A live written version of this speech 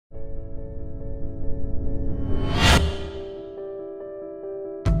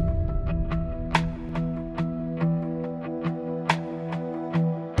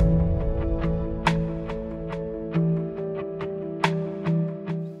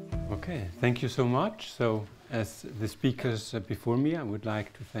Okay, thank you so much. So, as the speakers before me, I would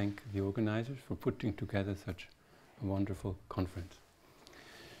like to thank the organizers for putting together such a wonderful conference.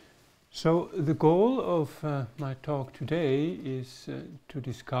 So, the goal of my talk today is to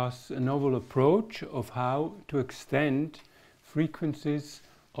discuss a novel approach of how to extend frequencies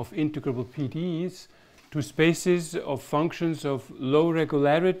of integrable PDEs to spaces of functions of low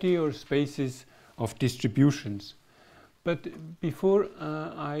regularity or spaces of distributions. But before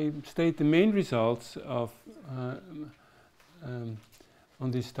I state the main results of on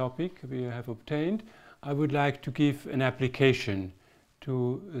this topic we have obtained, I would like to give an application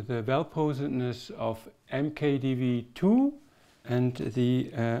to the wellposedness of mKdV2 and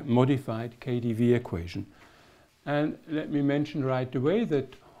the modified KdV equation. And let me mention right away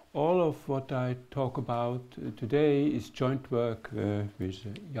that all of what I talk about today is joint work with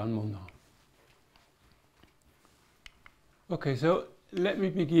Jan Molnar. Okay, so let me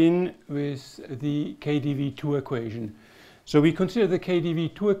begin with the KdV2 equation. So we consider the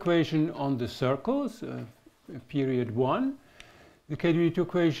KdV2 equation on the circles, period 1. The KdV2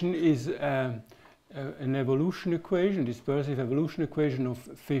 equation is an evolution equation, dispersive evolution equation of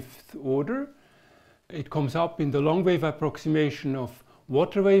 5th order. It comes up in the long wave approximation of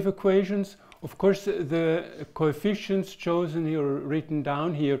water wave equations. Of course, the coefficients chosen here or written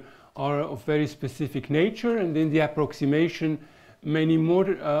down here are of very specific nature, and in the approximation many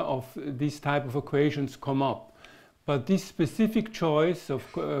more of these type of equations come up. But this specific choice of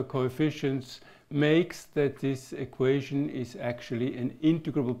coefficients makes that this equation is actually an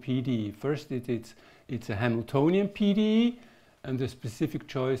integrable PDE. First, it's a Hamiltonian PDE, and the specific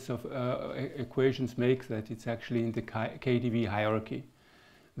choice of equations makes that it's actually in the KdV hierarchy.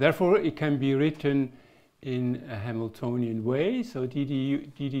 Therefore, it can be written in a Hamiltonian way. So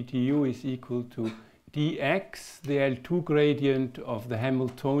ddtu is equal to dx, the L2 gradient of the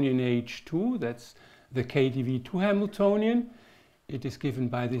Hamiltonian H2, that's the KdV2 Hamiltonian. It is given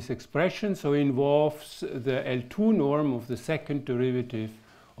by this expression, so it involves the L2 norm of the second derivative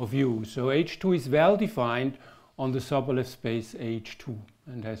of u. So H2 is well defined on the Sobolev space H2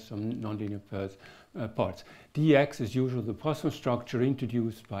 and has some nonlinear parts. dx is usually the Poisson structure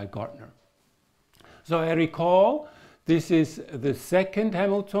introduced by Gardner. So I recall this is the second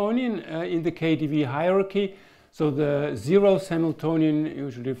Hamiltonian in the KdV hierarchy. So the zeroth Hamiltonian,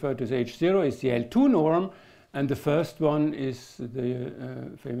 usually referred to as H0, is the L2 norm, and the first one is the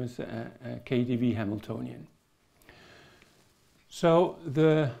famous KdV Hamiltonian. So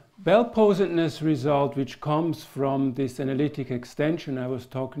the wellposedness result, which comes from this analytic extension I was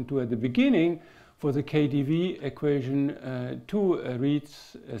talking to at the beginning, for the KdV equation 2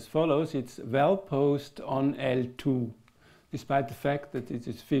 reads as follows. It's wellposed on L2, despite the fact that it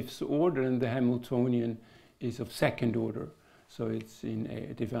is 5th order and the Hamiltonian is of 2nd order. So it's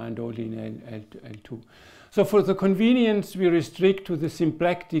defined only in L2. So for the convenience, we restrict to the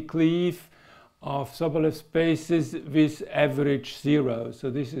symplectic cleave of Sobolev spaces with average 0. So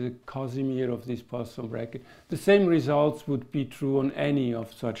this is a Casimir of this Poisson bracket. The same results would be true on any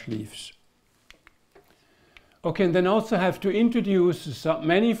of such leaves. Okay, and then also have to introduce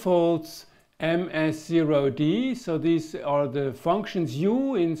submanifolds MS0D. So these are the functions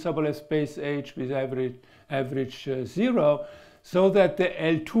u in Sobolev space H with average 0, so that the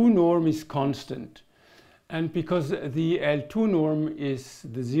L2 norm is constant. And because the L2 norm is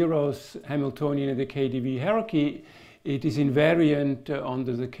the zeroth Hamiltonian in the KdV hierarchy, it is invariant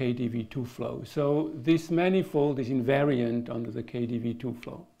under the KdV2 flow. So this manifold is invariant under the KdV2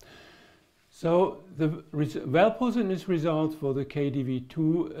 flow. So the wellposedness result for the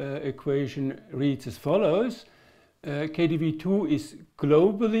KdV2 equation reads as follows. KdV2 is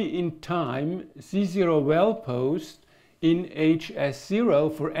globally in time C0 wellposed in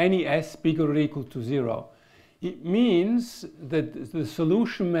HS0 for any S bigger or equal to 0. It means that the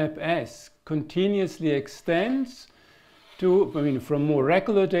solution map S continuously extends to, from more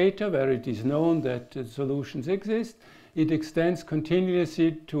regular data where it is known that solutions exist, it extends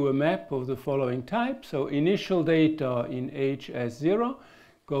continuously to a map of the following type. So initial data in HS0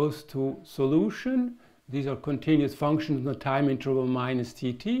 goes to solution. These are continuous functions in the time interval minus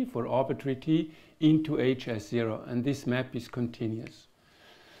tt for arbitrary t into HS0, and this map is continuous.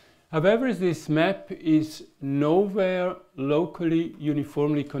 However, this map is nowhere locally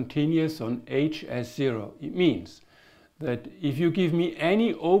uniformly continuous on HS0. It means that if you give me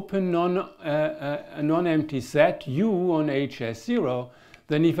any open non-empty set U on HS0,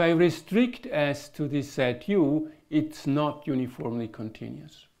 then if I restrict S to this set U, it's not uniformly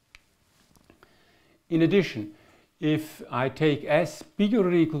continuous. In addition, if I take S bigger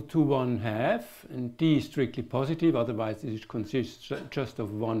or equal to 1/2 and D is strictly positive, otherwise it consists just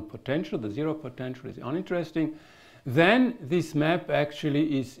of one potential, the zero potential is uninteresting, then this map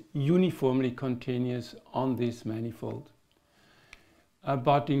actually is uniformly continuous on this manifold.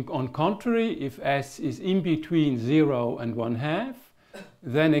 But on contrary, if S is in between 0 and 1/2,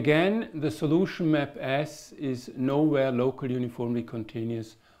 then again the solution map S is nowhere locally uniformly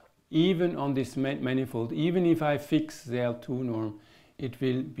continuous. Even on this manifold, even if I fix the L2 norm, it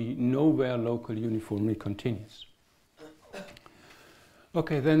will be nowhere locally uniformly continuous.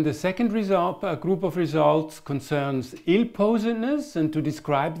 Okay, then the second result, group of results concerns ill-posedness, and to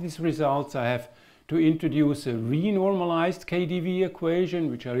describe these results I have to introduce a renormalized KdV equation,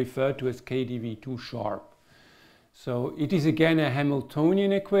 which I refer to as KdV2 sharp. So it is again a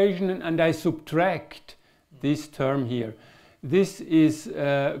Hamiltonian equation, and I subtract this term here. This is,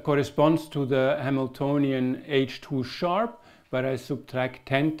 corresponds to the Hamiltonian H2 sharp, but I subtract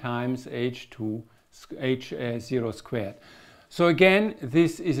 10 times H0 squared. So again,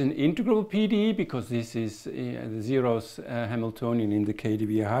 this is an integrable PDE because this is the zeros Hamiltonian in the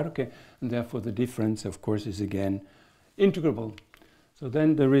KdV hierarchy, and therefore the difference, of course, is again integrable. So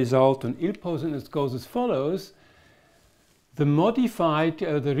then the result on ill-posedness goes as follows. The modified,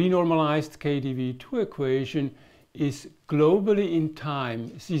 the renormalized KdV2 equation is globally in time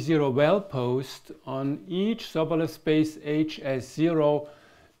C0 well-posed on each subalef space HS0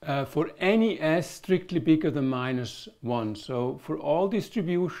 for any S strictly bigger than -1. So for all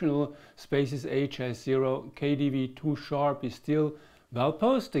distributional spaces HS0, KdV2 sharp is still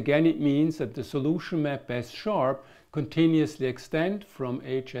well-posed. Again, it means that the solution map S sharp continuously extend from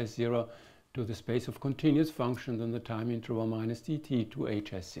HS0 to the space of continuous functions on the time interval -dt to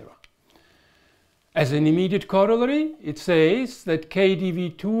HS0. As an immediate corollary, it says that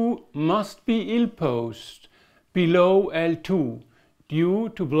KdV2 must be ill-posed below L2 due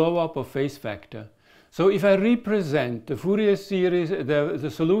to blow-up of phase factor. So if I represent the Fourier series, the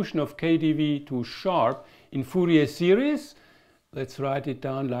solution of KdV2 sharp in Fourier series, let's write it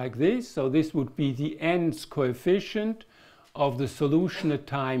down like this. So this would be the nth coefficient of the solution at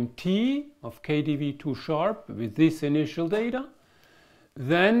time t of KdV2 sharp with this initial data.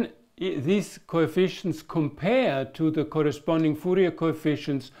 Then these coefficients compare to the corresponding Fourier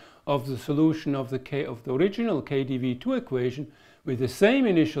coefficients of the solution of the original KdV2 equation with the same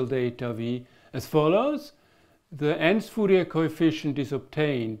initial data v as follows. The nth Fourier coefficient is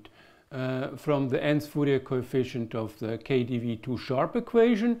obtained from the nth Fourier coefficient of the KdV2 sharp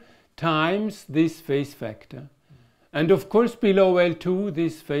equation times this phase factor. And of course below L2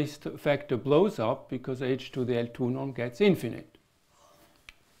 this phase factor blows up because h to the L2 norm gets infinite.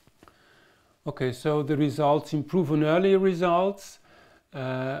 Okay, so the results improve on earlier results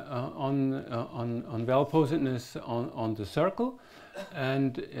on well-posedness on the circle,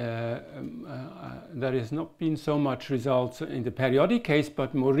 and there has not been so much results in the periodic case,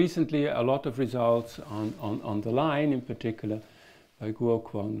 but more recently a lot of results on the line, in particular by Guo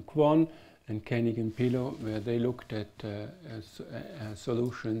Kwon and Koenig and Pillow, where they looked at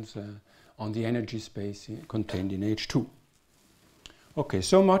solutions on the energy space contained in H2. Okay,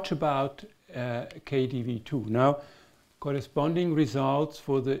 so much about KdV2. Now, corresponding results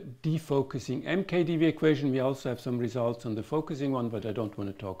for the defocusing mKdV equation. We also have some results on the focusing one, but I don't want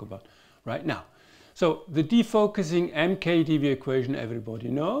to talk about right now. So the defocusing mKdV equation everybody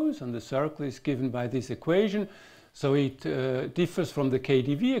knows, and the circle is given by this equation. So it differs from the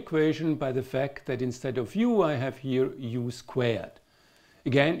KdV equation by the fact that instead of u, I have here u squared.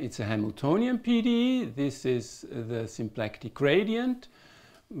 Again, it's a Hamiltonian PDE. This is the symplectic gradient,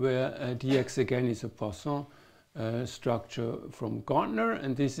 where dx again is a Poisson structure from Gartner,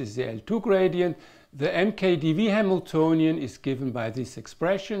 and this is the L2 gradient. The mKdV Hamiltonian is given by this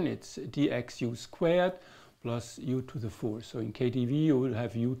expression. It's dxu squared plus u to the 4. So in KdV you will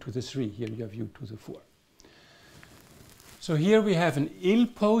have u to the 3. Here you have u to the 4. So here we have an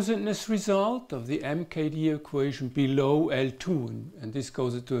ill-posedness result of the mKdV equation below L2. And this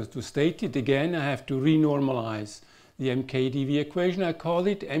goes to state it again. I have to renormalize the mKdV equation. I call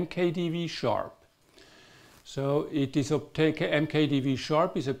it mKdV sharp. So it is mKdV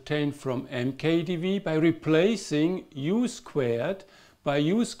sharp is obtained from mKdV by replacing u squared by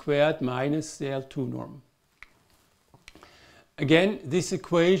u squared minus the L2 norm. Again, this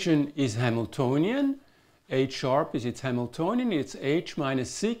equation is Hamiltonian. H sharp is its Hamiltonian. It's h minus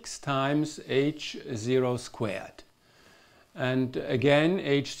 6 times h0 squared. And again,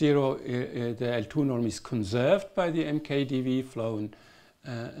 h0, the L2 norm is conserved by the mKdV flow,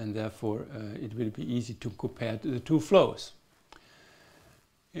 and therefore it will be easy to compare the two flows.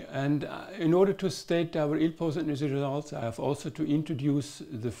 And in order to state our ill-posedness results, I have also to introduce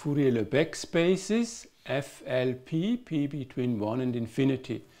the Fourier-Lebesgue spaces, FLP, P between 1 and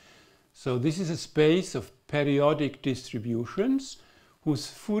infinity. So this is a space of periodic distributions whose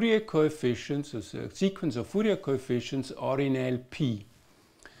Fourier coefficients, a sequence of Fourier coefficients, are in LP.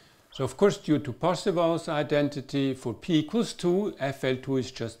 So of course, due to Parseval's identity, for p equals 2, FL2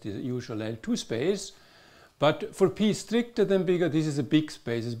 is just the usual L2 space. But for p stricter than bigger, this is a big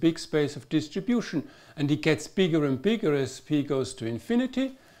space. It's a big space of distribution. And it gets bigger and bigger as p goes to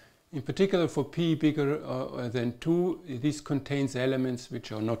infinity. In particular, for p bigger than 2, this contains elements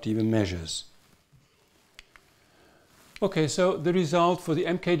which are not even measures. Okay, so the result for the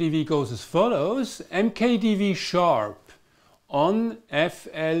mKdV goes as follows. mKdV sharp on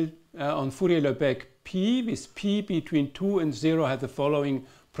on Fourier-Lebesgue P with P between 2 and 0 have the following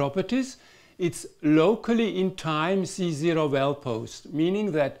properties. It's locally in time C0 well-posed,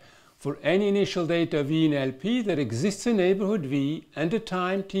 meaning that for any initial data V in LP there exists a neighborhood V and a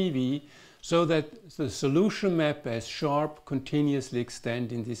time TV so that the solution map as sharp continuously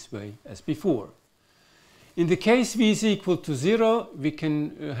extend in this way as before. In the case V is equal to 0, we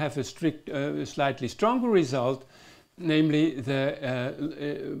can have a slightly stronger result. Namely,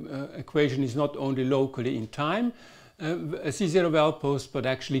 the equation is not only locally in time, C0 well-posed, but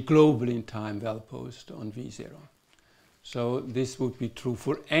actually globally in time well-posed on V0. So this would be true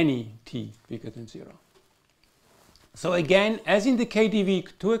for any t bigger than 0. So again, as in the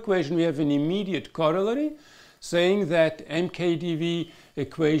KdV2 equation, we have an immediate corollary saying that mKdV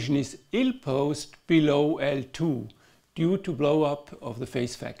equation is ill-posed below L2 due to blow-up of the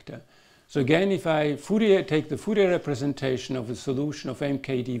phase factor. So again, if I take the Fourier representation of a solution of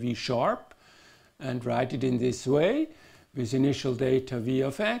mKdV sharp and write it in this way with initial data v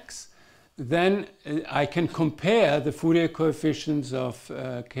of x, then I can compare the Fourier coefficients of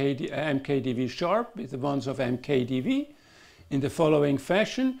mKdV sharp with the ones of mKdV in the following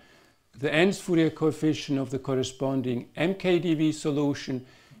fashion. The nth Fourier coefficient of the corresponding mKdV solution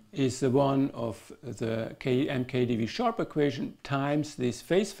is the one of the mKdV sharp equation times this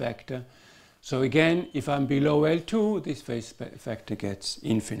phase factor. So again, if I'm below L2, this phase factor gets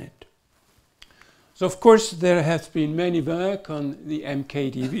infinite. So of course there has been many work on the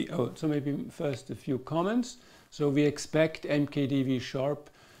mKdV. So maybe first a few comments. So we expect mKdV sharp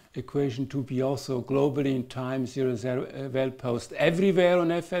equation to be also globally in time 0, 0 well-posed everywhere on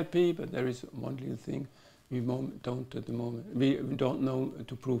FLP, but there is one little thing we don't know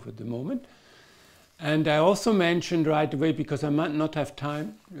to prove at the moment. And I also mentioned right away, because I might not have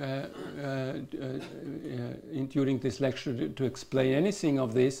time during this lecture to explain anything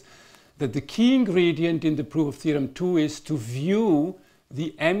of this, that the key ingredient in the proof of theorem 2 is to view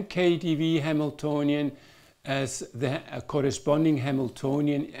the mKdV Hamiltonian as the corresponding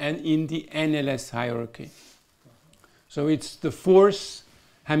Hamiltonian and in the NLS hierarchy. So it's the fourth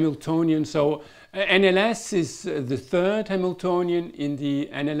Hamiltonian. So NLS is the third Hamiltonian in the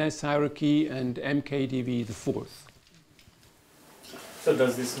NLS hierarchy and mKdV the fourth. So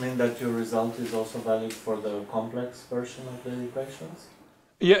does this mean that your result is also valid for the complex version of the equations?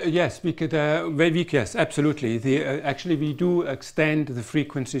 Yeah, yes, we could, yes, absolutely. Actually, we do extend the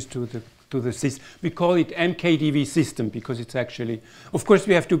frequencies to the system. We call it mKdV system because it's actually, of course,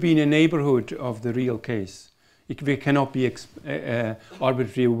 we have to be in a neighborhood of the real case. We cannot be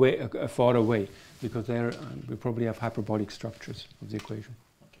arbitrarily far away because there we probably have hyperbolic structures of the equation.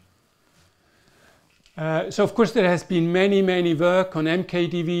 So of course there has been many work on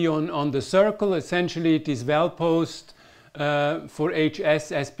mKdV on the circle. Essentially it is well-posed for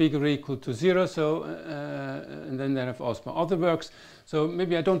HS as bigger or equal to 0. So and then there have also other works. So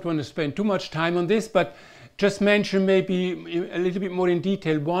maybe I don't want to spend too much time on this, but just mention maybe a little bit more in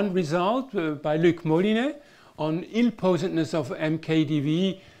detail one result by Jan Molnar on ill-posedness of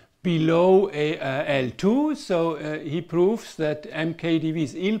mKdV below L2. So he proves that mKdV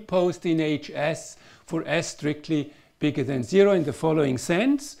is ill-posed in HS for S strictly bigger than 0 in the following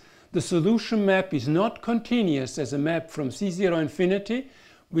sense. The solution map is not continuous as a map from C0 infinity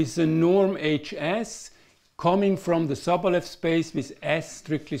with the norm HS coming from the Sobolev space with S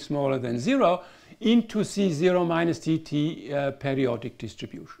strictly smaller than 0 into C0 minus TT periodic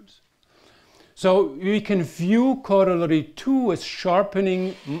distributions. So we can view corollary 2 as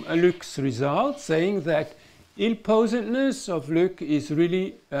sharpening Luc's result, saying that ill-posedness of Luc is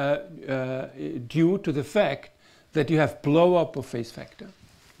really due to the fact that you have blow-up of phase factor.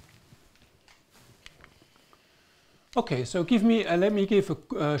 Okay, so let me give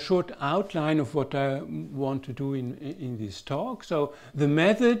a short outline of what I want to do in this talk. So the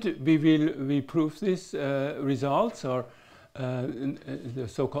method we prove these results are the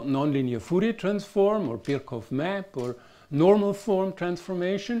so-called nonlinear Fourier transform or Birkhoff map or normal form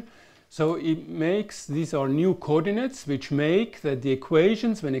transformation. So it makes, these are new coordinates which make that the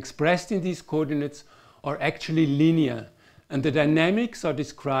equations when expressed in these coordinates are actually linear, and the dynamics are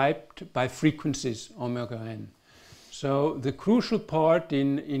described by frequencies omega n. So the crucial part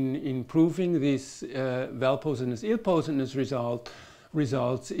in proving this well-posedness, ill-posedness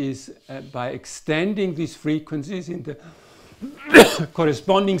results is by extending these frequencies in the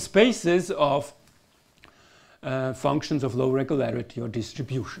corresponding spaces of functions of low regularity or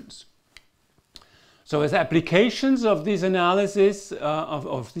distributions. So as applications of this analysis,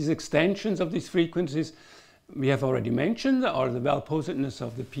 of these extensions of these frequencies, we have already mentioned, are the well-posedness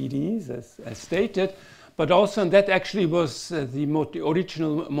of the PDEs as stated, but also, and that actually was the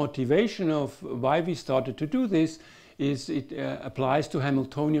original motivation of why we started to do this, is it applies to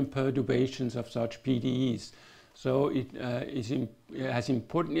Hamiltonian perturbations of such PDEs. So it has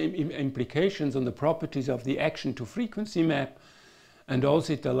important implications on the properties of the action to frequency map, and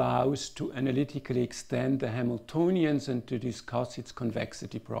also it allows to analytically extend the Hamiltonians and to discuss its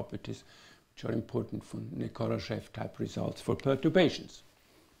convexity properties, which are important for Nekorashev type results for perturbations.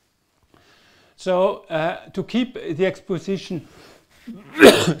 So to keep the exposition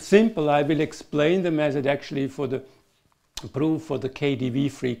simple, I will explain the method actually for the proof for the KDV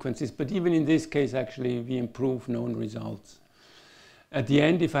frequencies, but even in this case actually we improve known results. At the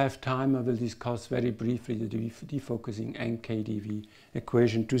end, if I have time, I will discuss very briefly the defocusing mKdV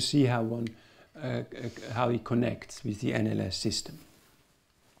equation to see how how it connects with the NLS system.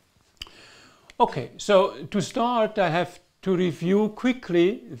 Okay, so to start, I have to review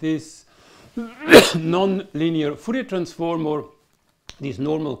quickly this non-linear Fourier transform, or these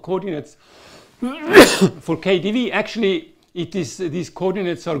normal coordinates for KDV. Actually, these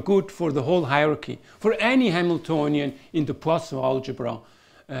coordinates are good for the whole hierarchy, for any Hamiltonian in the Poisson algebra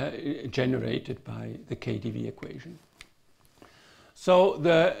generated by the KDV equation. So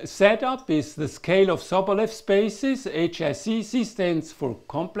the setup is the scale of Sobolev spaces, IHES. C stands for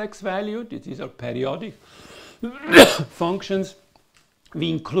complex valued. These are periodic functions. We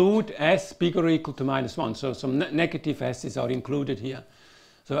include s bigger or equal to -1. So some negative s's are included here.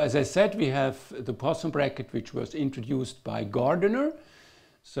 So as I said, we have the Poisson bracket, which was introduced by Gardner.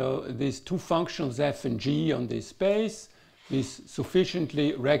 So these two functionals f and g on this space with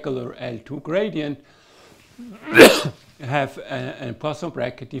sufficiently regular L2 gradient have a Poisson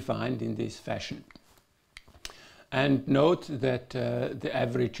bracket defined in this fashion. And note that the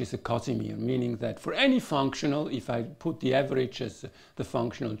average is a Casimir, meaning that for any functional, if I put the average as the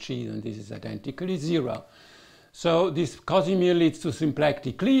functional g, then this is identically 0. So this Casimir leads to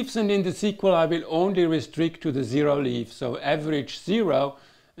symplectic leaves, and in the sequel I will only restrict to the 0 leaf. So average 0,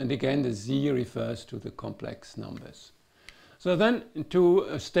 and again the z refers to the complex numbers. So then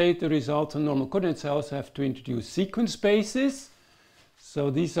to state the results on normal coordinates, I also have to introduce sequence spaces. So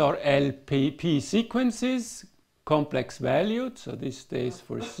these are LP sequences, complex valued, so this stays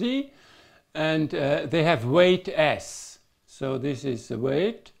for C, and they have weight S. So this is the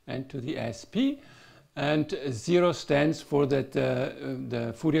weight and to the SP. And 0 stands for that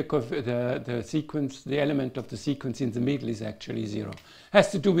the Fourier the sequence, the element of the sequence in the middle is actually 0.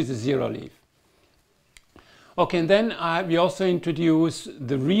 Has to do with the 0 leaf. Okay, and then we also introduce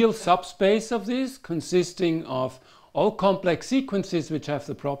the real subspace of this, consisting of all complex sequences which have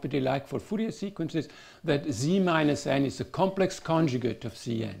the property, like for Fourier sequences, that z minus n is a complex conjugate of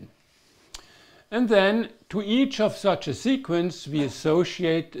Cn. And then to each of such a sequence, we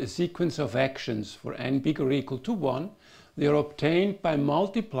associate a sequence of actions for n bigger or equal to 1. They are obtained by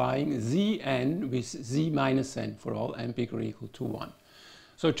multiplying Zn with z minus n for all n bigger or equal to 1.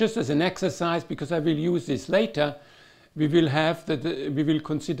 So just as an exercise, because I will use this later, we will have that we will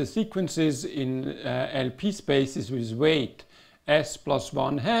consider sequences in LP spaces with weight s plus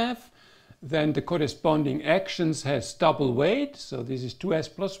 1/2. Then the corresponding actions has double weight, so this is 2s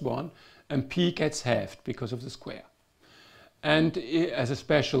plus 1, and p gets halved because of the square. And as a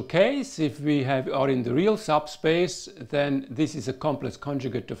special case, if we are in the real subspace, then this is a complex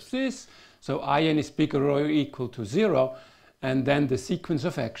conjugate of this, so In is bigger or equal to 0, and then the sequence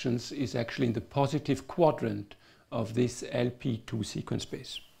of actions is actually in the positive quadrant of this LP2 sequence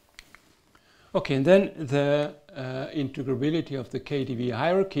space. Okay, and then the integrability of the KDV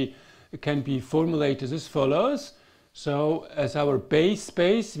hierarchy can be formulated as follows. So as our base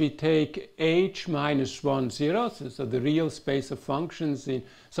space, we take h minus 1, 0, so the real space of functions in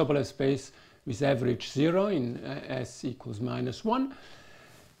Sobolev space with average 0 in s equals -1.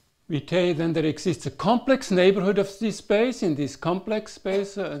 We take then there exists a complex neighborhood of this space in this complex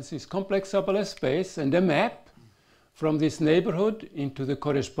space, this complex Sobolev space, and a map from this neighborhood into the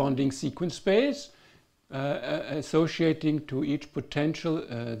corresponding sequence space, associating to each potential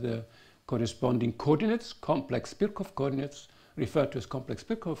the corresponding coordinates, complex Birkhoff coordinates, referred to as complex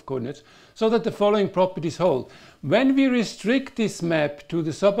Birkhoff coordinates, so that the following properties hold. When we restrict this map to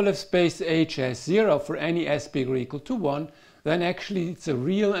the Sobolev space IHES0 for any s bigger or equal to 1, then actually it's a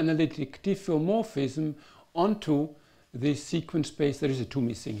real analytic diffeomorphism onto this sequence space. There is a 2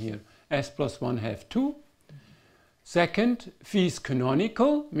 missing here. S plus 1 have 2. Second, phi is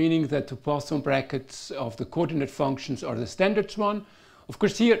canonical, meaning that the Poisson brackets of the coordinate functions are the standards one. Of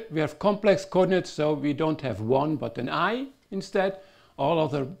course, here we have complex coordinates, so we don't have 1 but an I instead. All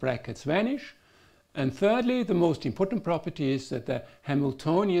other brackets vanish. And thirdly, the most important property is that the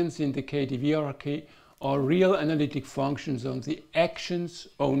Hamiltonians in the KdV hierarchy are real analytic functions on the actions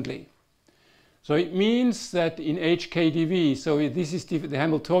only. So it means that in HKdV, so this is the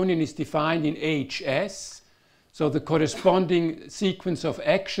Hamiltonian is defined in HS. So the corresponding sequence of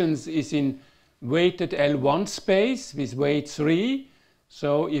actions is in weighted L1 space with weight 3.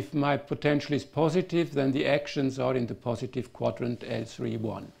 So if my potential is positive, then the actions are in the positive quadrant L3,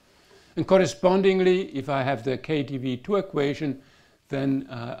 1. And correspondingly, if I have the KdV2 equation, then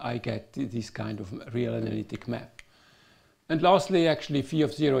I get this kind of real analytic map. And lastly, actually, phi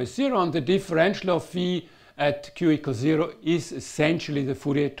of 0 is 0, and the differential of phi at q equals 0 is essentially the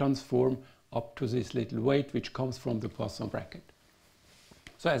Fourier transform up to this little weight, which comes from the Poisson bracket.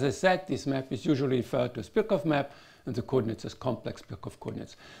 So as I said, this map is usually referred to as Birkhoff map, and the coordinates as complex Birkhoff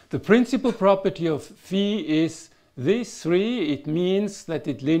coordinates. The principal property of phi is this 3. It means that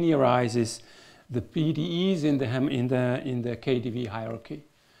it linearizes the PDEs in the KdV hierarchy.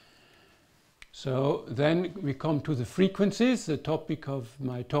 So then we come to the frequencies, the topic of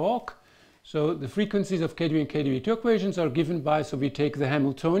my talk. So the frequencies of KdV and KdV2 equations are given by, so we take the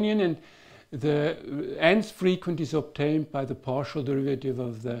Hamiltonian, and the nth frequency is obtained by the partial derivative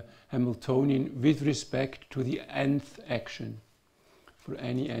of the Hamiltonian with respect to the nth action for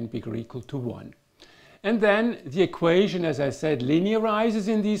any n bigger or equal to 1. And then the equation, as I said, linearizes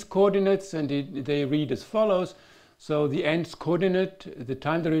in these coordinates, and they read as follows. So the nth coordinate, the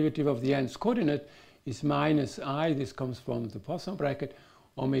time derivative of the nth coordinate is minus I, this comes from the Poisson bracket,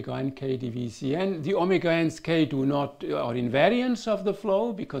 omega n k dv cn. The omega n's k are invariants of the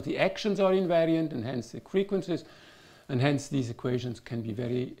flow because the actions are invariant and hence the frequencies, and hence these equations can be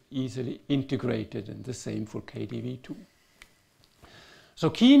very easily integrated, and the same for KdV2. So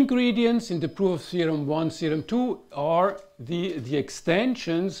key ingredients in the proof of theorem 1, theorem 2 are the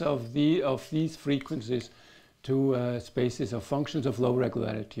extensions of these frequencies to spaces of functions of low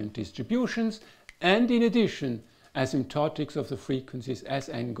regularity and distributions, and in addition asymptotics of the frequencies as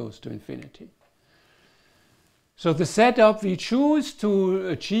n goes to infinity. So the setup we choose to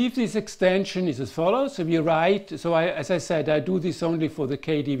achieve this extension is as follows. So we write, as I said, I do this only for the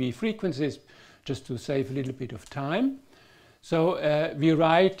KdV frequencies just to save a little bit of time. So we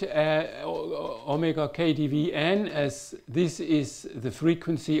write omega KdV n as this is the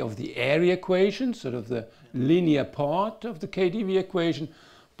frequency of the area equation, sort of the linear part of the KdV equation,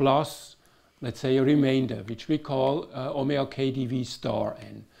 plus, let's say, a remainder, which we call omega KdV star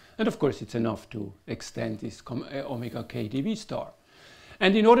n. And of course, it's enough to extend this omega KdV star.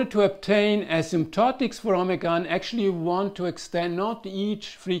 And in order to obtain asymptotics for omega n, actually you want to extend not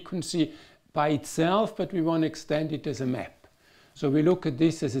each frequency by itself, but we want to extend it as a map. So we look at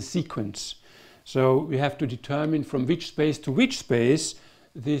this as a sequence. So we have to determine from which space to which space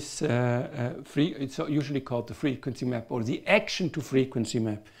this it's usually called the frequency map or the action to frequency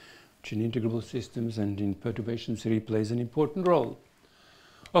map, which in integrable systems and in perturbation theory plays an important role.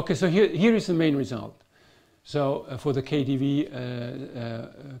 Okay, so here is the main result. So for the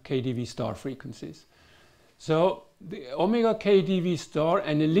KdV star frequencies. So the omega KdV star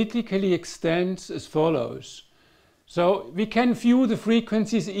analytically extends as follows. So we can view the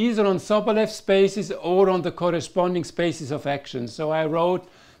frequencies either on Sobolev spaces or on the corresponding spaces of action. So I wrote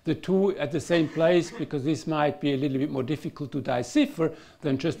the two at the same place because this might be a little bit more difficult to decipher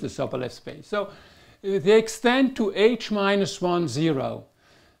than just the Sobolev space. So they extend to h-1, 0.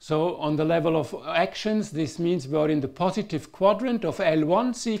 So on the level of actions, this means we are in the positive quadrant of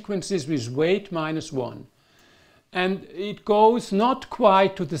L1 sequences with weight -1. And it goes not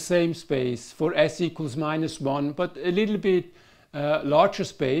quite to the same space for s equals -1, but a little bit larger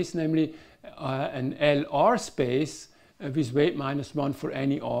space, namely an LR space with weight -1 for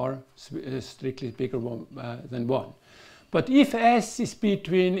any R strictly bigger than 1. But if s is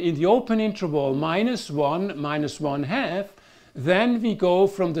between, in the open interval, -1, -1/2, then we go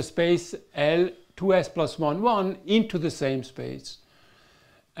from the space L 2s plus 1, 1 into the same space.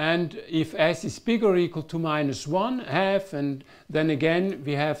 And if S is bigger or equal to -1/2, and then again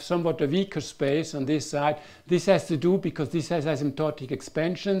we have somewhat a weaker space on this side. This has to do because this has asymptotic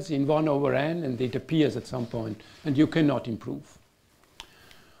expansions in 1/n, and it appears at some point, and you cannot improve.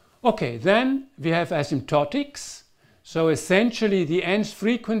 Okay, then we have asymptotics. So essentially the nth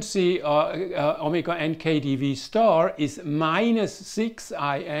frequency omega mKdV star is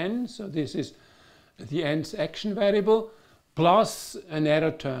 -6in, so this is the nth action variable, plus an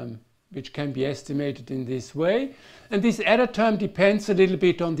error term, which can be estimated in this way. And this error term depends a little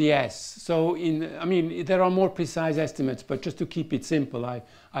bit on the S. So I mean, there are more precise estimates, but just to keep it simple, I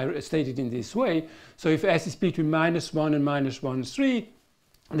state it in this way. So if S is between -1 and -1/3,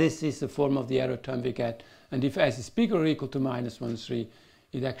 this is the form of the error term we get. And if S is bigger or equal to -1/3,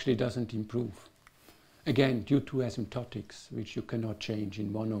 it actually doesn't improve. Again, due to asymptotics, which you cannot change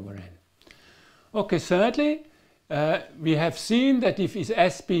in 1/n. Okay, thirdly, we have seen that if is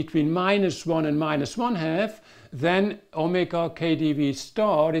S between -1 and -1/2, then omega KdV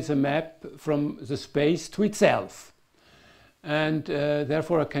star is a map from the space to itself. And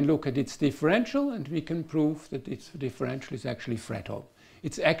therefore I can look at its differential, and we can prove that its differential is actually Fredholm.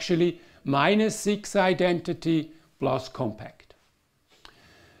 It's actually -6 identity plus compact.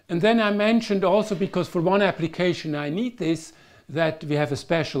 And then I mentioned also, because for one application I need this, that we have a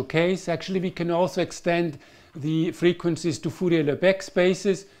special case. Actually, we can also extend the frequencies to Fourier-Lebesgue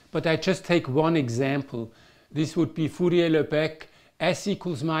spaces, but I just take one example. This would be Fourier-Lebesgue S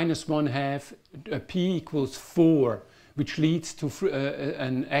equals -1/2, P equals 4, which leads to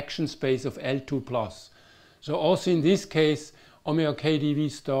an action space of L2+. So also in this case, omega KdV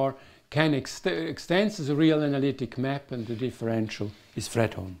star can extend as a real analytic map, and the differential is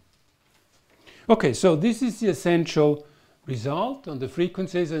Fredholm. Okay, so this is the essential result on the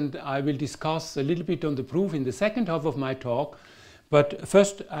frequencies, and I will discuss a little bit on the proof in the second half of my talk. But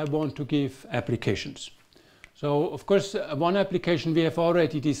first I want to give applications. So of course one application we have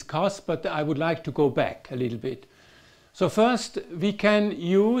already discussed, but I would like to go back a little bit. So first we can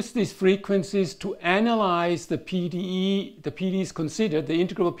use these frequencies to analyze the PDEs considered, the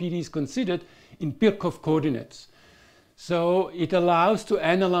integrable PDEs considered in Birkhoff coordinates. So it allows to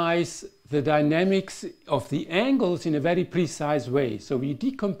analyze the dynamics of the angles in a very precise way. So we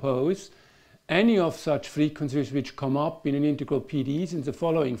decompose any of such frequencies which come up in an integral PDEs in the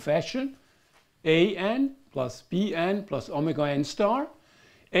following fashion: an plus bn plus omega n star.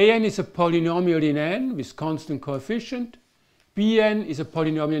 An is a polynomial in n with constant coefficient. Bn is a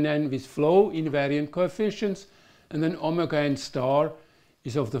polynomial in n with flow invariant coefficients. And then omega n star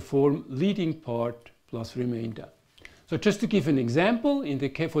is of the form leading part plus remainder. So just to give an example,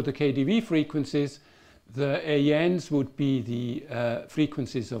 for the KdV frequencies, the ANs would be the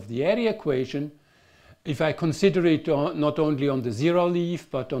frequencies of the area equation. If I consider it not only on the zero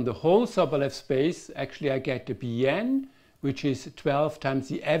leaf, but on the whole Sobolev space, actually I get a Bn, which is 12 times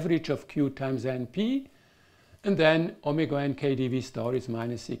the average of Q times Np. And then omega n KdV star is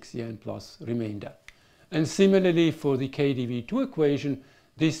 -6En plus remainder. And similarly for the KdV2 equation,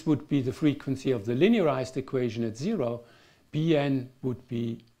 this would be the frequency of the linearized equation at 0. Bn would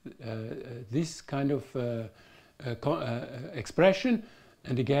be this kind of expression.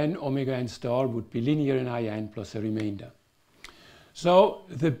 And again, omega n star would be linear in In plus a remainder. So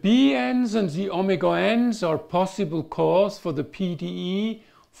the Bn's and the omega n's are possible cause for the PDE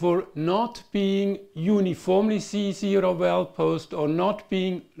for not being uniformly C0 well-posed or not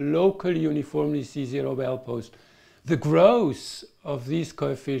being locally uniformly C0 well-posed. The growth of these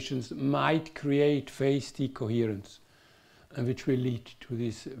coefficients might create phase decoherence, and which will lead to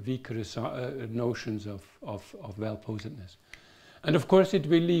these weaker notions of well-posedness. And of course it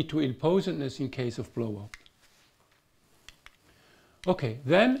will lead to ill-posedness in case of blow-up. Okay,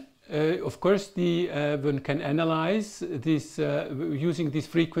 then of course one can analyze this using these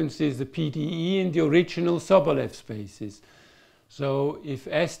frequencies, the PDE in the original Sobolev spaces. So if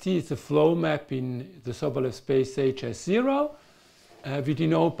ST is the flow map in the Sobolev space HS0, we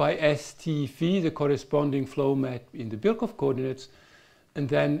denote by ST phi the corresponding flow map in the Birkhoff coordinates, and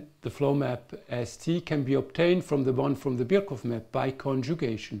then the flow map ST can be obtained from the one from the Birkhoff map by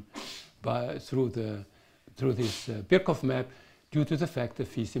conjugation through this Birkhoff map, due to the fact that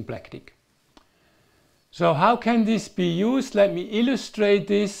phi is symplectic. So how can this be used? Let me illustrate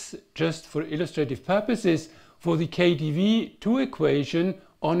this just for illustrative purposes for the KdV2 equation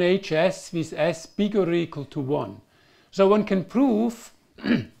on HS with S bigger or equal to 1. So one can prove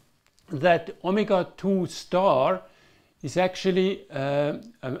that omega 2 star is actually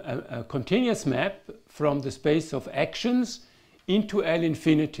a continuous map from the space of actions into L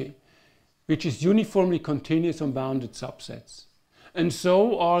infinity, which is uniformly continuous on bounded subsets. and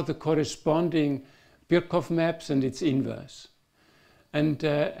so are the corresponding Birkhoff maps and its inverse. And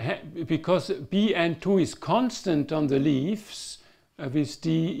because Bn2 is constant on the leaves, with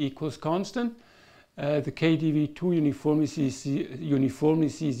D equals constant, the KDV2 uniformly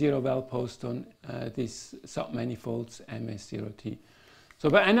sees zero well-post on these submanifolds MS0T. So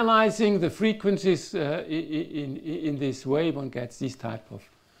by analyzing the frequencies in this way, one gets these type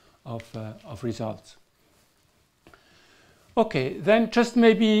of results. Okay, then just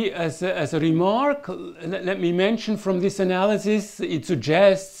maybe as a remark, let me mention from this analysis, it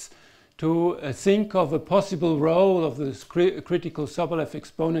suggests to think of a possible role of the critical Sobolev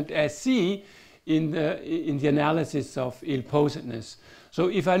exponent SC in the analysis of ill-posedness. So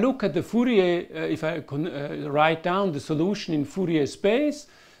if I look at the Fourier, if I write down the solution in Fourier space,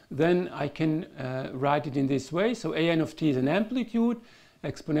 then I can write it in this way. So an of t is an amplitude,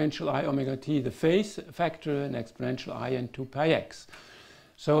 exponential I omega t the phase factor, and exponential I n 2 pi x.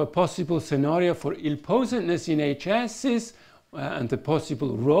 So a possible scenario for ill-posedness in HS is, and the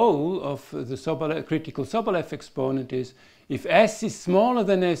possible role of the critical Sobolev exponent is, if S is smaller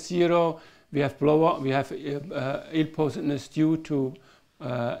than S0, we have ill-posedness due to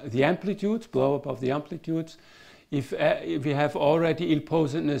the amplitudes, blow up of the amplitudes. If we have already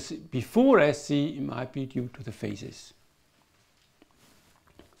ill-posedness before SC, it might be due to the phases.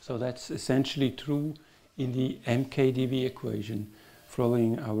 So that's essentially true in the mKdV equation,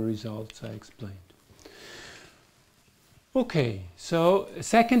 following our results I explained. Okay, so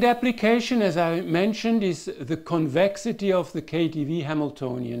second application, as I mentioned, is the convexity of the KdV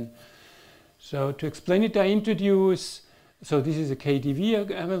Hamiltonian. So to explain it, I introduce, so this is a KdV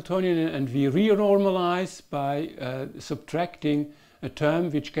Hamiltonian, and we re-normalize by subtracting a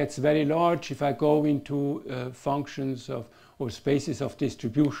term which gets very large if I go into functions of or spaces of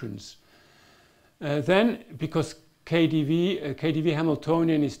distributions. Then, because KdV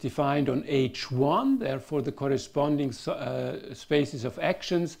Hamiltonian is defined on H1, therefore the corresponding spaces of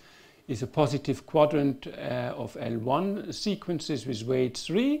actions is a positive quadrant of L1 sequences with weight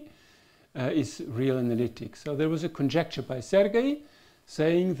 3, is real analytic. So there was a conjecture by Sergei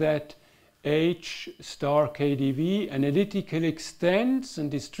saying that H star KdV analytically extends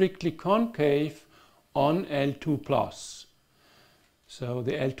and is strictly concave on L2 plus. So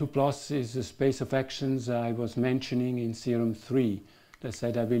the L2 plus is the space of actions I was mentioning in theorem 3. I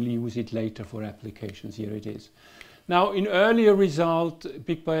said I will use it later for applications. Here it is. Now, in earlier result,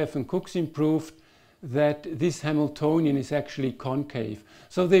 Bigbayev and Kuxin proved that this Hamiltonian is actually concave.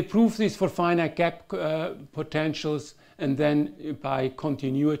 So they proved this for finite gap potentials, and then by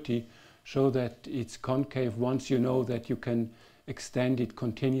continuity show that it's concave once you know that you can extend it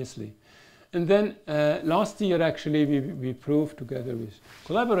continuously. And then last year, actually, we proved together with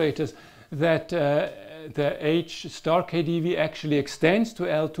collaborators that the H star KdV actually extends to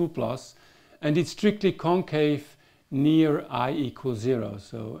L2 plus, and it's strictly concave near I equals 0,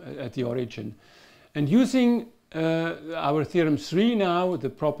 so at the origin. And using our theorem 3 now, the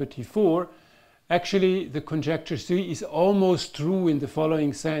property 4, actually the conjecture 3 is almost true in the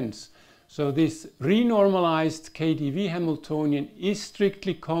following sense. So this renormalized KdV Hamiltonian is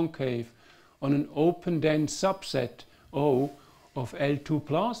strictly concave on an open dense subset O of L2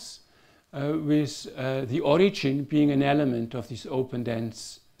 plus, with the origin being an element of this open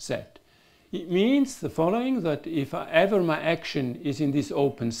dense set. It means the following, that if ever my action is in this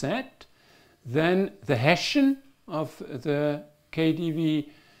open set, then the Hessian of the KdV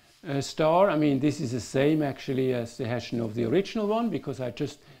star, I mean this is the same actually as the Hessian of the original one because I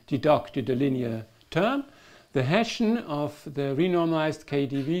just deducted a linear term. The Hessian of the renormalized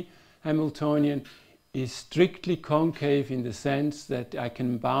KdV Hamiltonian is strictly concave in the sense that I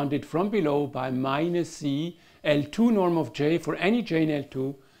can bound it from below by minus C L2 norm of J for any J in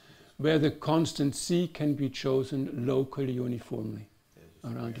L2 where the constant C can be chosen locally uniformly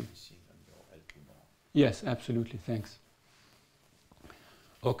around it. Yes, absolutely, thanks.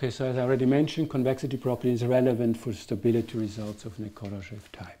 Okay, so as I already mentioned, convexity property is relevant for stability results of Nekorashev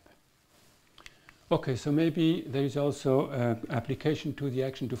type. Okay, so maybe there is also application to the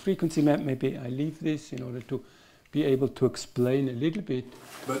action to frequency map. Maybe I leave this in order to be able to explain a little bit.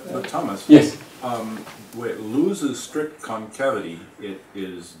 But Thomas, yes, where it loses strict concavity, it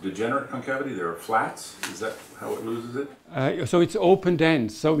is degenerate concavity. There are flats. Is that how it loses it? So it's open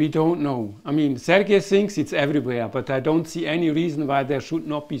dense. So we don't know. I mean, Sergei thinks it's everywhere, but I don't see any reason why there should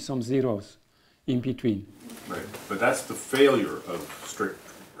not be some zeros in between. Right, but that's the failure of strict.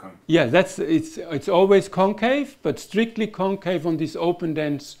 Yeah, it's always concave, but strictly concave on this open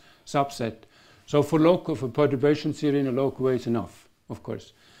dense subset. So for perturbation theory in a local way is enough, of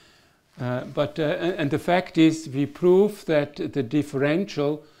course. And the fact is, we prove that the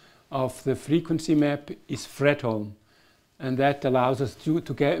differential of the frequency map is Fredholm, and that allows us to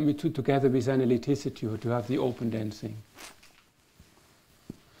together with analyticity, to have the open dancing.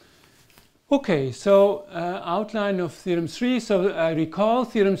 Okay, so outline of theorem 3. So I recall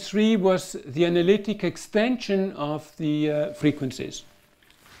theorem 3 was the analytic extension of the frequencies.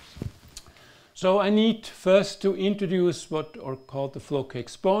 So I need first to introduce what are called the Floquet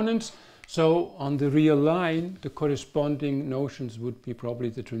exponents. So on the real line, the corresponding notions would be probably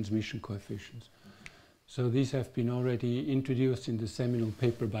the transmission coefficients. So these have been already introduced in the seminal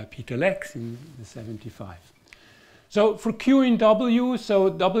paper by Peter Lex in the 75. So for Q in W, so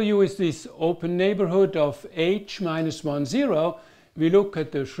W is this open neighborhood of H minus 1, 0. We look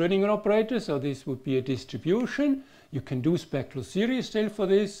at the Schrödinger operator, so this would be a distribution. You can do spectral series still for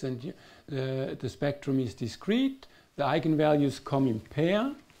this, and the spectrum is discrete. The eigenvalues come in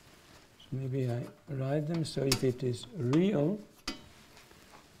pair. So maybe I write them. So if it is real,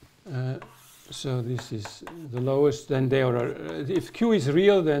 so this is the lowest, then they are, if Q is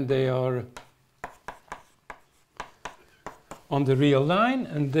real, then they are on the real line,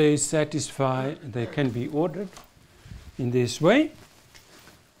 and they satisfy, they can be ordered in this way.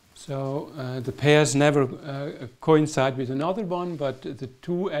 So the pairs never coincide with another one, but the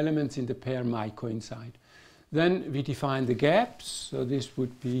two elements in the pair might coincide. Then we define the gaps, so this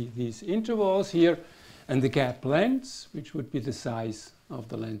would be these intervals here, and the gap lengths, which would be the size of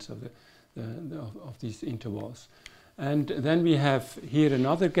the lengths of of these intervals. And then we have here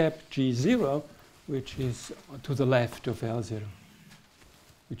another gap, G0, which is to the left of L0,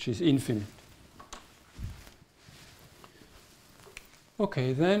 which is infinite.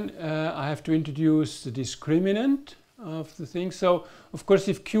 Okay, then I have to introduce the discriminant of the thing. So, of course,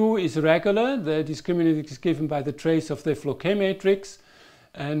 if Q is regular, the discriminant is given by the trace of the Floquet matrix,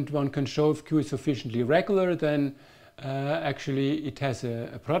 and one can show if Q is sufficiently regular, then actually it has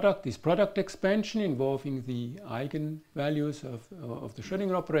a product, this product expansion involving the eigenvalues of the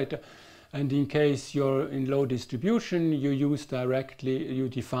Schrödinger operator. And in case you're in low distribution, you use directly, you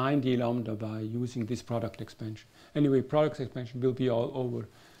define d lambda by using this product expansion. Anyway, product expansion will be all over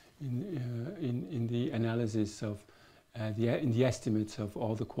in the analysis of, in the estimates of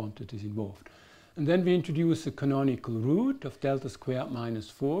all the quantities involved. And then we introduce a canonical root of delta squared minus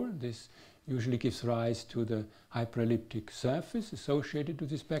 4. This usually gives rise to the hyperelliptic surface associated with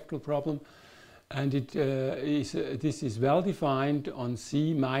the spectral problem. And this is well defined on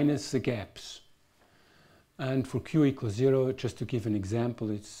C minus the gaps. And for Q equals 0, just to give an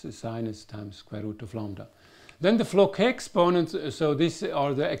example, it's sinus times square root of lambda. Then the Floquet exponents, so these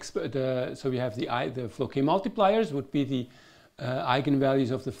are so we have the Floquet multipliers would be the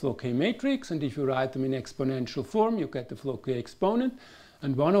eigenvalues of the Floquet matrix, and if you write them in exponential form, you get the Floquet exponent,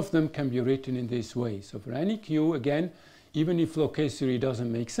 and one of them can be written in this way. So for any Q, again, even if Floquet theory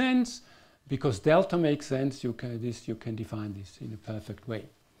doesn't make sense, because delta makes sense, you can define this in a perfect way.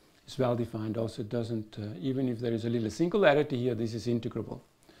 It's well defined. Also, it doesn't, even if there is a little singularity here, this is integrable.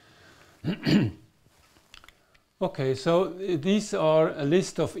 Okay, so these are a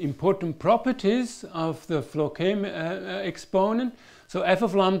list of important properties of the Floquet exponent. So f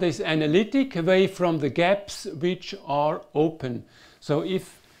of lambda is analytic away from the gaps which are open. So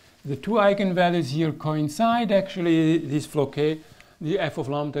if the two eigenvalues here coincide, actually this Floquet, the f of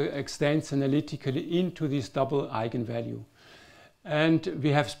lambda extends analytically into this double eigenvalue. And we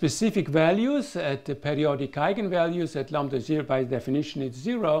have specific values at the periodic eigenvalues at lambda 0. By definition, it's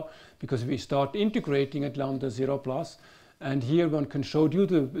 0, because we start integrating at lambda 0 plus. And here one can show due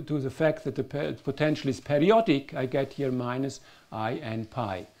to the fact that the potential is periodic, I get here minus I n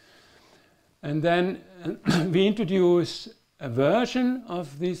pi. And then we introduce a version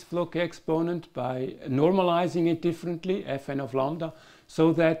of this Floquet exponent by normalizing it differently, fn of lambda,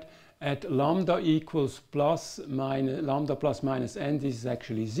 so that at lambda equals lambda plus minus n, this is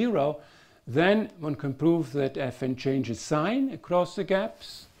actually 0, then one can prove that fn changes sign across the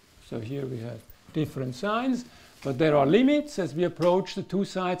gaps. So here we have different signs, but there are limits as we approach the two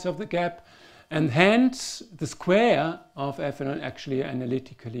sides of the gap, and hence the square of fn actually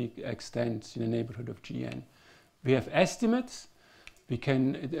analytically extends in the neighborhood of gn. We have estimates, we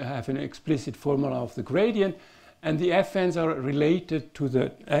can have an explicit formula of the gradient, and the fn's are related to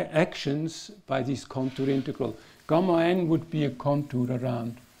the actions by this contour integral. Gamma n would be a contour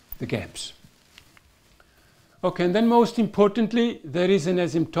around the gaps. Okay, and then most importantly, there is an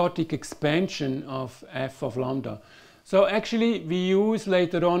asymptotic expansion of f of lambda. So actually we use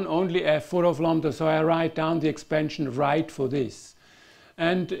later on only f4 of lambda, so I write down the expansion right for this.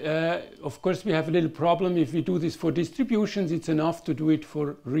 And of course we have a little problem. If we do this for distributions, it's enough to do it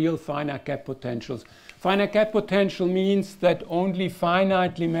for real finite gap potentials. Finite gap potential means that only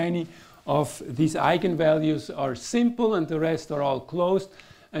finitely many of these eigenvalues are simple and the rest are all closed,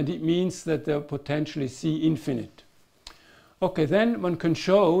 and it means that the potential is C infinite. Okay, then one can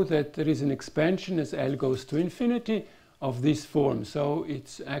show that there is an expansion as L goes to infinity of this form. So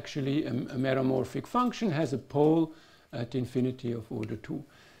it's actually a meromorphic function, has a pole at infinity of order 2.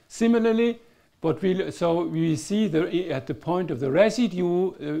 Similarly, so we see at the point of the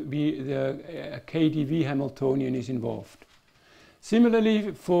residue, the KdV Hamiltonian is involved.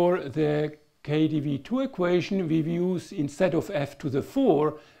 Similarly, for the KdV2 equation, we use, instead of f to the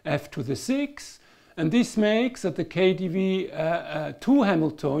 4, f to the 6, and this makes that the KdV2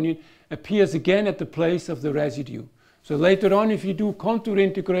 Hamiltonian appears again at the place of the residue. So later on, if you do contour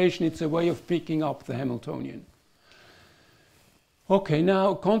integration, it's a way of picking up the Hamiltonian. Okay,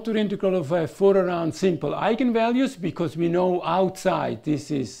 now contour integral of f4 around simple eigenvalues, because we know outside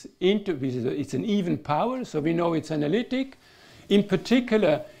this is it's an even power, so we know it's analytic. In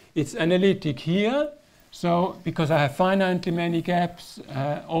particular, it's analytic here. So because I have finitely many gaps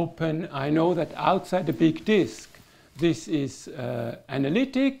open, I know that outside the big disk, this is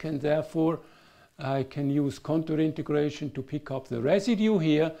analytic, and therefore I can use contour integration to pick up the residue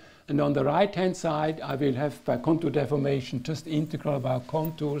here. And on the right-hand side, I will have, by contour deformation, just integral about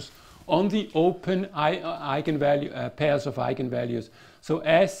contours on the open eigenvalue, pairs of eigenvalues. So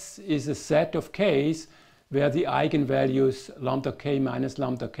S is a set of K's where the eigenvalues lambda k minus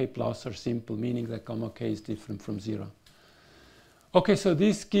lambda k plus are simple, meaning that gamma k is different from 0. Okay, so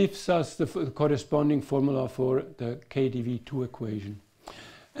this gives us the corresponding formula for the KdV2 equation.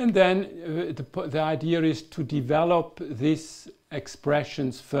 And then the idea is to develop these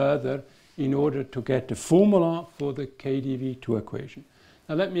expressions further in order to get the formula for the KdV2 equation.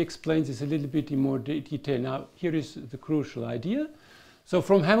 Now let me explain this a little bit in more detail. Now here is the crucial idea. So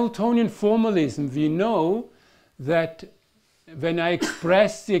from Hamiltonian formalism we know that when I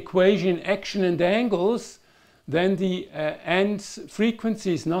express the equation in action and angles, then the n's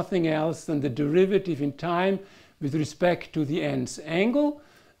frequency is nothing else than the derivative in time with respect to the n's angle.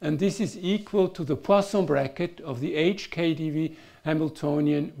 And this is equal to the Poisson bracket of the HKdV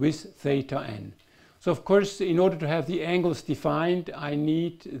Hamiltonian with theta n. So of course, in order to have the angles defined, I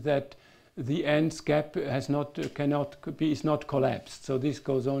need that the n's gap is not collapsed. So this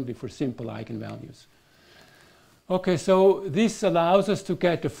goes only for simple eigenvalues. Okay, so this allows us to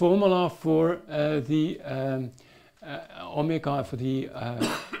get the formula for the omega for the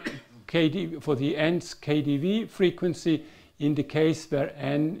for the n's KdV frequency in the case where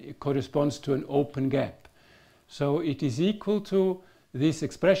n corresponds to an open gap. So it is equal to this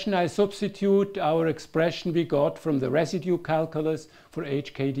expression. I substitute our expression we got from the residue calculus for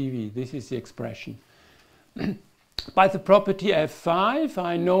HKdV. This is the expression. By the property F5,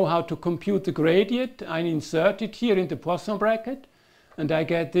 I know how to compute the gradient. I insert it here in the Poisson bracket, and I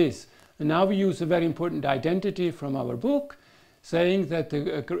get this. And now we use a very important identity from our book, saying that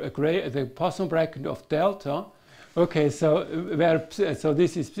the Poisson bracket of delta. Okay, so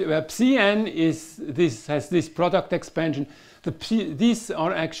this is where Pn has this product expansion. These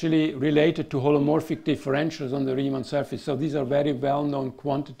are actually related to holomorphic differentials on the Riemann surface. So these are very well-known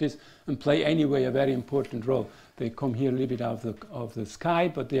quantities and play anyway a very important role. They come here a little bit out of the sky,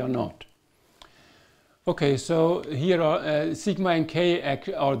 but they are not. Okay, so here are sigma and k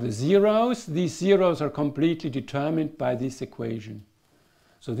are the zeros. These zeros are completely determined by this equation.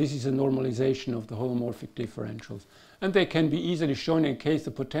 So this is a normalization of the holomorphic differentials. And they can be easily shown in case the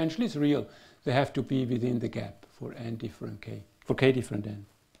potential is real. They have to be within the gap for n different k, for k different n.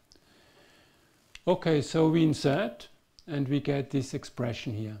 Okay, so we insert and we get this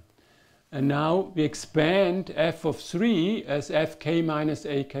expression here. And now we expand f of 3 as fk minus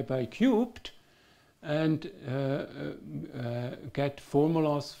ak by cubed and get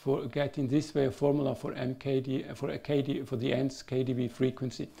formulas for in this way a formula for mkd for the nth KdV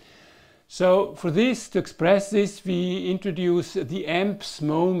frequency. So for this, to express this, we introduce the amps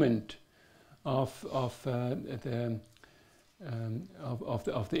moment of the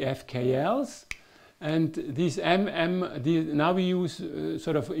FKLs, and these now we use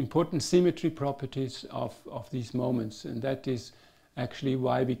sort of important symmetry properties of these moments, and that is actually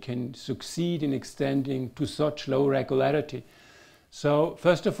why we can succeed in extending to such low regularity. So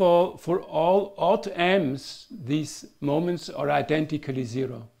first of all, for all odd m's, these moments are identically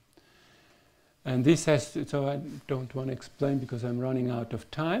 0. And this has to, so I don't want to explain because I'm running out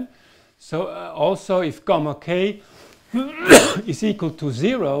of time. So also if gamma k is equal to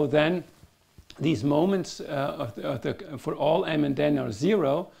 0, then these moments for all m and n are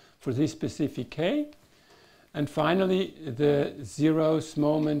 0 for this specific k. And finally, the zeroth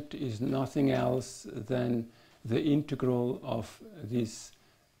moment is nothing else than the integral of these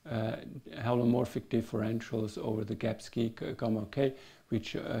holomorphic differentials over the Gapsky gamma k,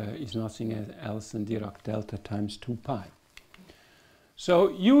 which is nothing else than Dirac delta times 2 pi. So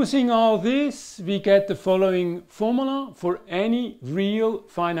using all this, we get the following formula. For any real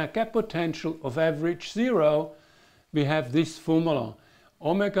finite gap potential of average 0, we have this formula.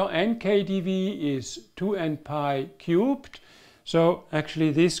 Omega mKdV is 2n pi cubed. So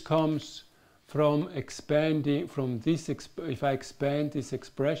actually this comes from expanding, from this, if I expand this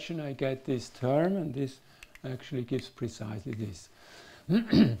expression, I get this term, and this actually gives precisely this.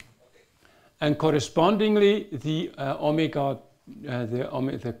 And correspondingly, the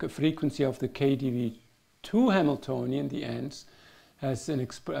the frequency of the KdV2 Hamiltonian, the n's, has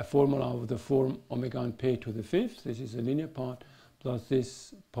a formula of the form omega n p to the fifth. This is a linear part, plus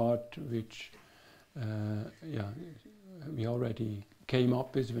this part which we already came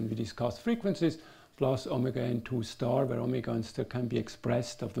up with when we discussed frequencies, plus omega n2 star, where omega n star can be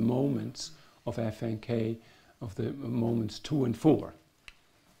expressed of the moments of f and k, of the moments 2 and 4.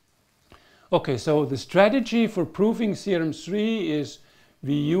 Okay, so the strategy for proving theorem 3 is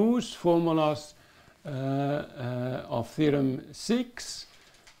we use formulas of theorem 6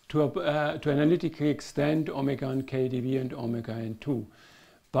 to analytically extend omega n KdV and omega n2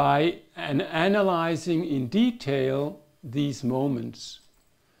 by analyzing in detail these moments,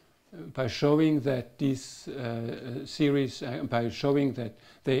 by showing that this series, by showing that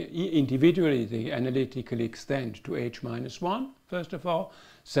they individually they analytically extend to h minus 1, first of all.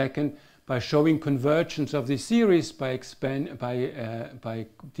 Second, by showing convergence of the series by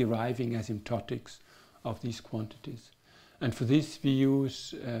deriving asymptotics of these quantities. And for this we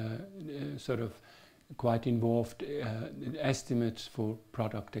use sort of quite involved estimates for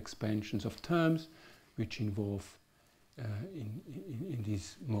product expansions of terms, which involve in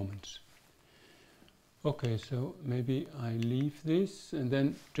these moments. Okay, so maybe I leave this, and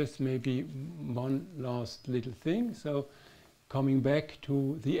then just maybe one last little thing. So coming back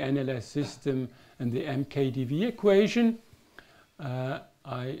to the NLS system and the mKdV equation,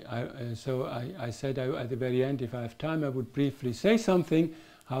 I said at the very end, if I have time, I would briefly say something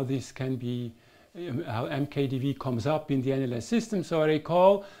how this can be, how mKdV comes up in the NLS system. So I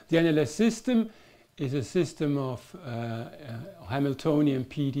recall the NLS system is a system of Hamiltonian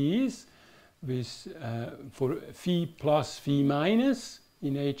PDEs with for phi plus phi minus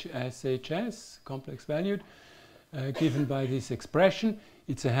in IHES, complex valued, given by this expression.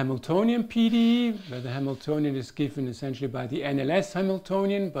 It's a Hamiltonian PDE, where the Hamiltonian is given essentially by the NLS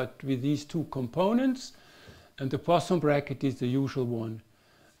Hamiltonian, but with these two components. And the Poisson bracket is the usual one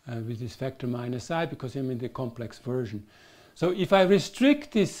with this factor minus I, because I'm in the complex version. So if I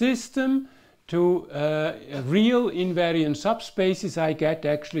restrict this system to real invariant subspaces, I get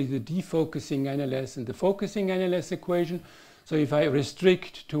actually the defocusing NLS and the focusing NLS equation. So if I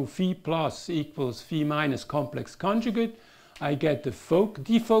restrict to phi plus equals phi minus complex conjugate, I get the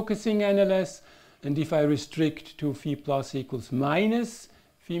defocusing NLS. And if I restrict to phi plus equals minus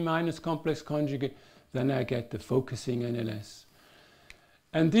phi minus complex conjugate, then I get the focusing NLS.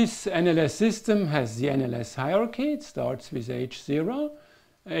 And this NLS system has the NLS hierarchy. It starts with H0,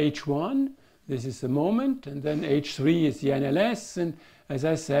 H1. This is the moment, and then H3 is the NLS, and as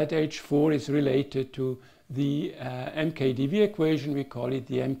I said, H4 is related to the mKdV equation. We call it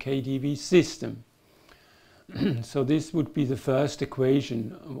the mKdV system. So this would be the first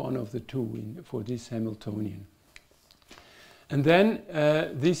equation, one of the two for this Hamiltonian. And then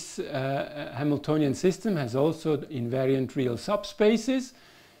this Hamiltonian system has also invariant real subspaces,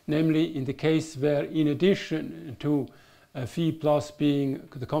 namely in the case where, in addition to phi plus being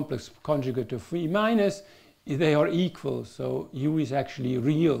the complex conjugate of phi minus, they are equal, so U is actually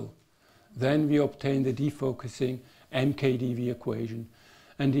real. Then we obtain the defocusing mKdV equation.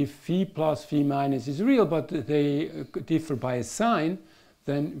 And if phi plus phi minus is real, but they differ by a sign,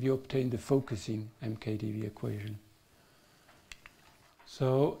 then we obtain the focusing mKdV equation.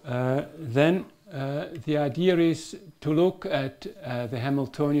 So then the idea is to look at the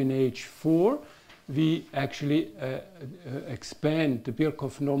Hamiltonian H4. We actually expand the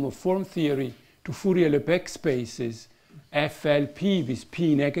Birkhoff normal form theory to Fourier-Lebesgue spaces FLP with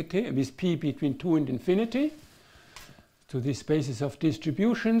P negative, with P between 2 and infinity, to these spaces of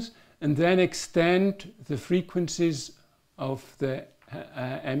distributions, and then extend the frequencies of the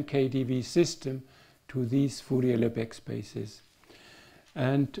mKdV system to these Fourier-Lebesgue spaces.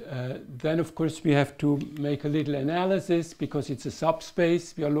 And then, of course, we have to make a little analysis because it's a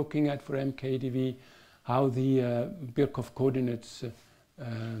subspace we are looking at for mKdV, how the Birkhoff coordinates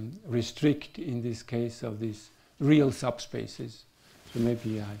restrict, in this case, of these real subspaces. So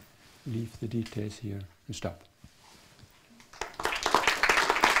maybe I leave the details here and stop.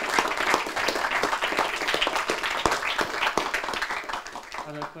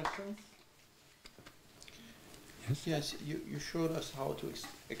 Other questions? Yes? Yes, you showed us how to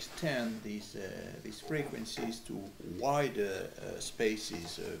extend these frequencies to wider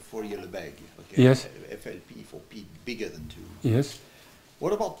spaces for Lebesgue. Okay? Yes. FLP for P bigger than 2. Yes.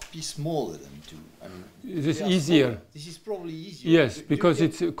 What about P smaller than 2? I mean, It is they are easier. smaller. This is probably easier. Yes, You because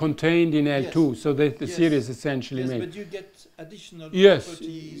get- it's contained in L2, Yes. so that the Yes. series essentially yes, made. but you get additional Yes,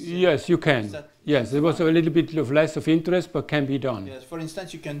 properties. yes, you can. Yes, there was a little bit of less of interest, but can be done. Yes, for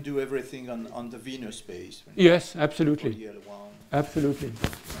instance, you can do everything on the Venus space. Yes, For absolutely. the L1, Absolutely.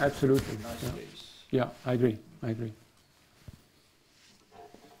 Absolutely. nice Yeah. space. Yeah, I agree. I agree.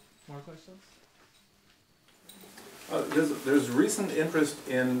 More questions? There's recent interest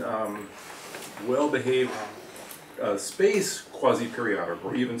in well-behaved space quasi-periodic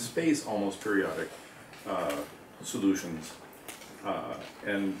or even space almost periodic solutions.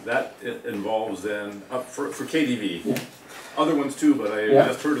 And that involves then, for KDV, Yeah. other ones too, but I Yeah.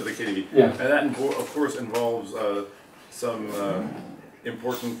 just heard of the KDV. Yeah. And that of course involves some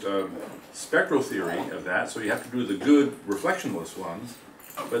important spectral theory of that, so you have to do the good reflectionless ones,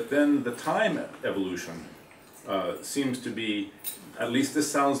 but then the time evolution seems to be, at least this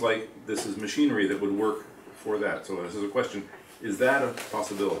sounds like this is machinery that would work for that. So this is a question, is that a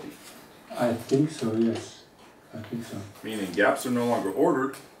possibility? I think so, yes. I think so. Meaning gaps are no longer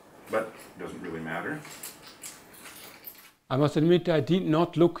ordered, but doesn't really matter. I must admit I did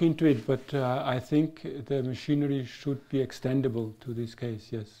not look into it, but I think the machinery should be extendable to this case,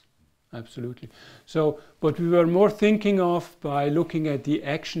 yes. Absolutely. So, what we were more thinking of by looking at the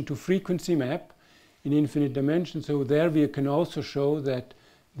action to frequency map in infinite dimensions, so there we can also show that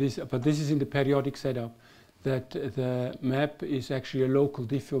this, but this is in the periodic setup, that the map is actually a local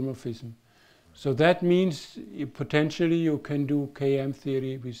diffeomorphism. So that means potentially you can do KM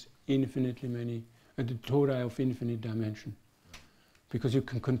theory with infinitely many, the tori of infinite dimension. Because you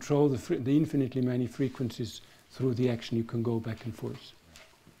can control the infinitely many frequencies through the action, you can go back and forth.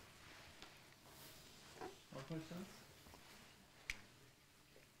 More questions?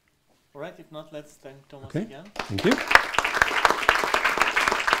 All right, if not, let's thank Thomas Okay. again. Thank you.